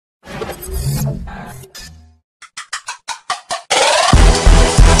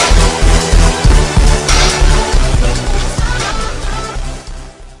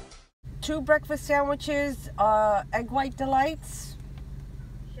2 breakfast sandwiches, egg white delights.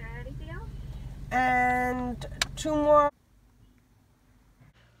 Sure, anything else? And 2 more.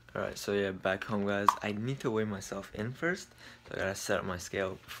 Alright, so yeah, back home guys, I need to weigh myself in first, so I gotta set up my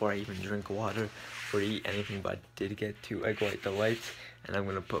scale before I even drink water or eat anything, but I did get 2 egg white delights, and I'm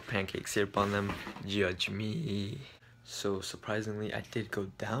gonna put pancake syrup on them, judge me. So surprisingly, I did go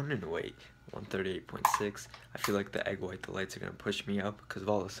down in weight, 138.6. I feel like the egg white delights are gonna push me up because of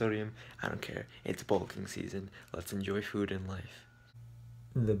all the sodium. I don't care, it's bulking season, let's enjoy food and life.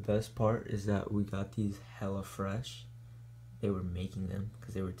 The best part is that we got these hella fresh. They were making them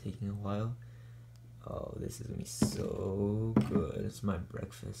because they were taking a while. Oh, this is gonna be so good. It's my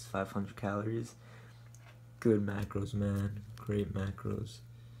breakfast. 500 calories. Good macros, man. Great macros.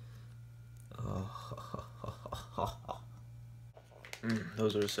 Oh.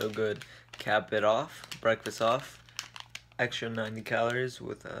 Those are so good. Cap it off. Breakfast off. Extra 90 calories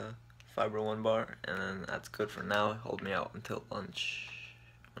with a fiber 1 bar. And then that's good for now. Hold me out until lunch.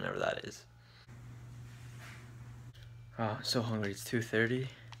 Whenever that is. Oh, I'm so hungry. It's 2:30.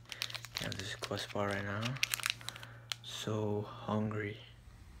 I have this Quest bar right now. So hungry.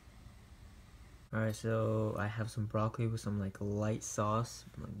 Alright, so I have some broccoli with some like light sauce,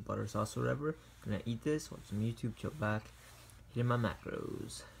 like butter sauce or whatever. Gonna eat this, watch some YouTube, chill back, hitting my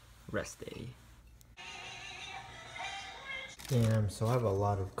macros. Rest day. Damn, so I have a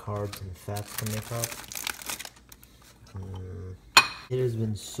lot of carbs and fats to make up. It has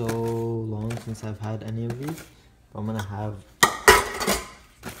been so long since I've had any of these. I'm gonna have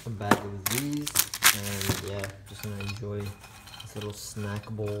a bag of these, and yeah, just gonna enjoy this little snack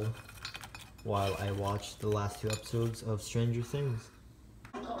bowl while I watch the last 2 episodes of Stranger Things.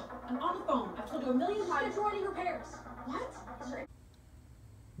 I'm on the phone. I've told you a million times. You're joining repairs. What?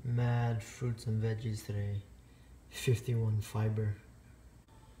 Mad fruits and veggies today. 51 fiber.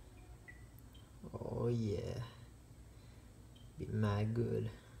 Oh yeah. Be mad good.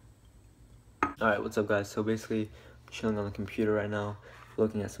 Alright, what's up guys? So basically, I'm chilling on the computer right now,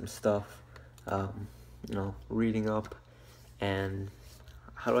 looking at some stuff, you know, reading up, and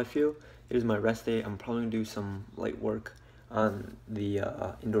how do I feel? It is my rest day. I'm probably gonna do some light work on the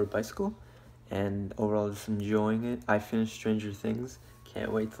indoor bicycle, and overall just enjoying it. I finished Stranger Things.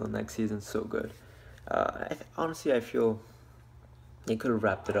 Can't wait till the next season. So good. Honestly, I feel they could have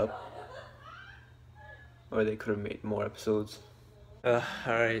wrapped it up, or they could have made more episodes.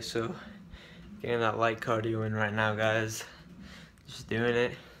 Alright, so getting that light cardio in right now, guys. Just doing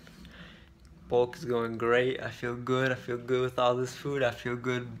it. Bulk is going great. I feel good. I feel good with all this food. I feel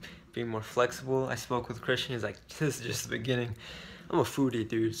good being more flexible. I spoke with Christian. He's like, this is just the beginning. I'm a foodie,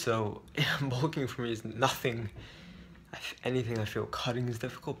 dude, so bulking for me is nothing. If anything, I feel cutting is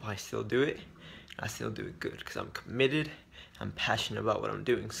difficult, but I still do it. I still do it good because I'm committed. I'm passionate about what I'm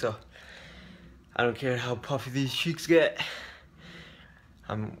doing, so I don't care how puffy these cheeks get.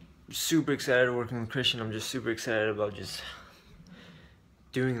 I'm super excited working with Christian. I'm just super excited about just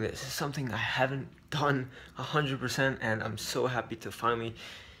doing this. It's something I haven't done 100%, and I'm so happy to finally,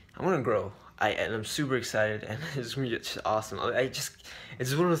 I'm gonna grow. And I'm super excited, and it's gonna be just awesome.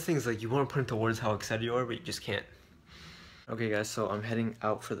 It's one of those things like you want to put into words how excited you are, but you just can't. Okay guys, so I'm heading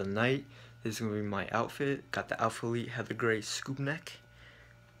out for the night. This is gonna be my outfit. Got the Alpha Elite Heather Gray scoop neck.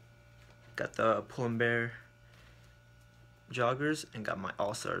 Got the Pull and Bear joggers, and got my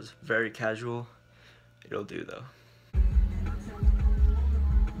All Stars. Very casual. It'll do though.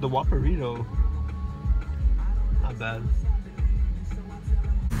 The Whopperito. Not bad.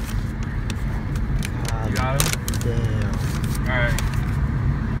 You got him? Damn. Alright.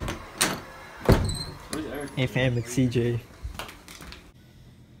 Hey fam, it's CJ.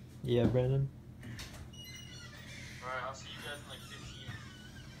 Yeah, Brandon? Alright, I'll see you guys in like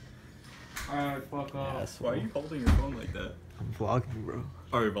 15. Alright, fuck off. Yeah, so Why are you holding your phone like that? I'm vlogging, bro.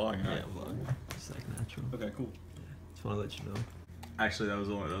 Oh, you're vlogging? Yeah, Alright. I'm vlogging. Just like natural. Okay, cool. Just wanna let you know. Actually, that was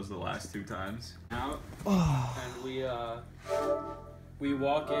the last 2 times. Out, and we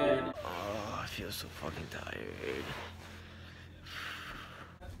walk in. Oh, I feel so fucking tired.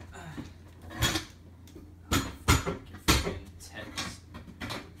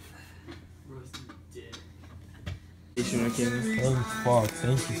 Oh fuck,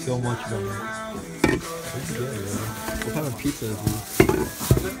 thank you so much, man. That's good, man. What kind of pizza is this?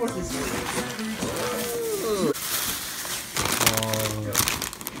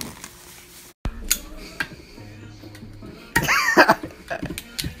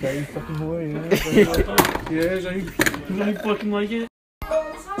 Are you fucking horny, man? Yeah, you fucking like it?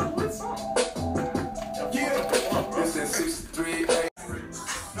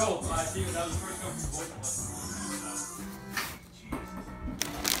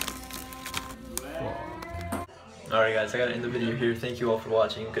 Alright guys, I gotta end the video here. Thank you all for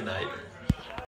watching. Good night.